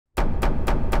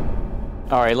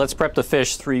All right, let's prep the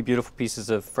fish. 3 beautiful pieces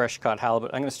of fresh caught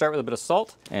halibut. I'm gonna start with a bit of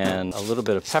salt and a little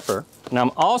bit of pepper. Now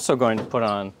I'm also going to put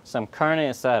on some carne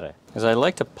asada, because I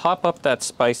like to pop up that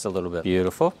spice a little bit.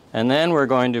 Beautiful. And then we're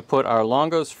going to put our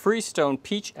Longo's Freestone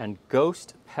Peach and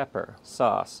Ghost Pepper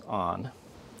sauce on.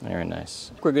 Very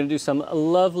nice. We're gonna do some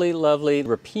lovely, lovely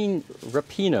rapino.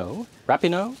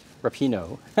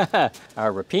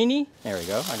 Our rapini. There we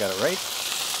go, I got it right.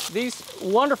 These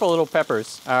wonderful little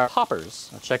peppers are hoppers.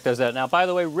 I'll check those out. Now, by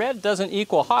the way, red doesn't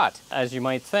equal hot, as you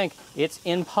might think. It's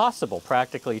impossible,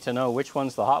 practically, to know which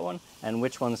one's the hot one and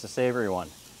which one's the savory one.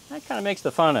 That kind of makes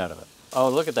the fun out of it. Oh,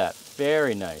 look at that.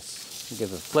 Very nice.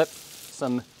 Give it a flip.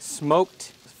 Some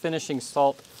smoked finishing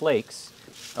salt flakes.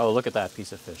 Oh, look at that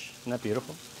piece of fish. Isn't that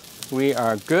beautiful? We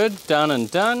are good, done and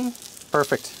done.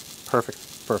 Perfect,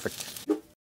 perfect, perfect.